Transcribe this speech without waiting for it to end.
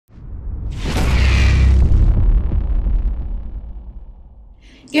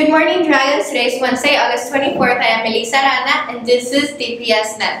Good morning, Dragons. Today is Wednesday, August 24th. I am Melissa Arana, and this is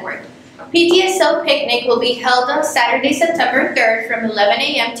DPS Network. PTSL Picnic will be held on Saturday, September 3rd from 11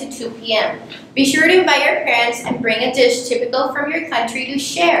 a.m. to 2 p.m. Be sure to invite your parents and bring a dish typical from your country to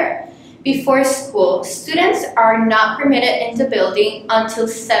share. Before school, students are not permitted in the building until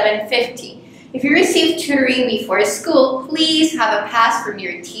 7:50. If you receive tutoring before school, please have a pass from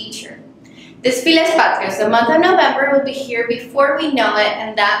your teacher. Desfiles Patrios, the month of November will be here before we know it,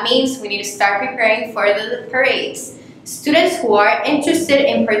 and that means we need to start preparing for the parades. Students who are interested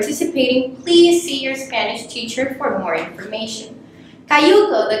in participating, please see your Spanish teacher for more information.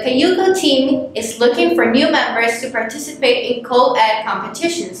 Cayuco, the Cayuco team is looking for new members to participate in co-ed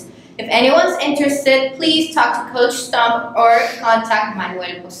competitions. If anyone's interested, please talk to Coach Stump or contact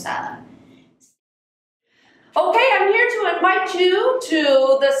Manuel Posada. Okay, I'm here to invite you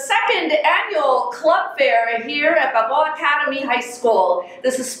to the second annual club fair here at Balboa Academy High School.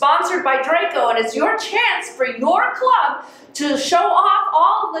 This is sponsored by Draco, and it's your chance for your club to show off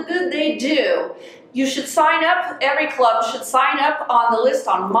all the good they do. You should sign up, every club should sign up on the list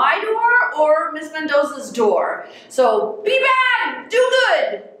on my door or Ms. Mendoza's door. So be bad, do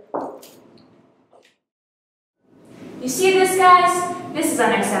good. You see this, guys? This is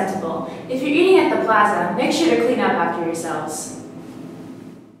unacceptable. If you're eating at the plaza, make sure to clean up after yourselves.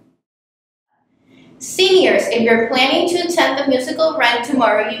 Seniors, if you're planning to attend the musical Rent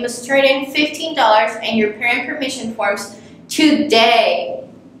tomorrow, you must turn in $15 and your parent permission forms today.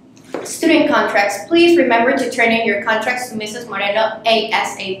 Student contracts, please remember to turn in your contracts to Mrs. Moreno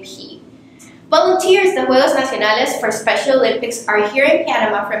ASAP. Volunteers, the Juegos Nacionales for Special Olympics are here in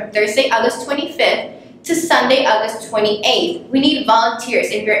Panama from Thursday, August 25th to Sunday, August 28th. We need volunteers.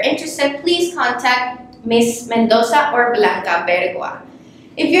 If you're interested, please contact Ms. Mendoza or Blanca Bergua.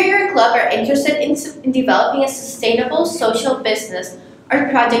 If you and your club are interested in developing a sustainable social business or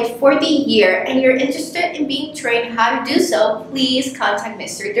project for the year and you're interested in being trained how to do so, please contact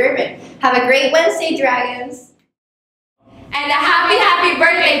Mr. Durbin. Have a great Wednesday, Dragons! And a happy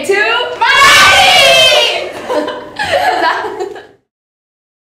birthday to my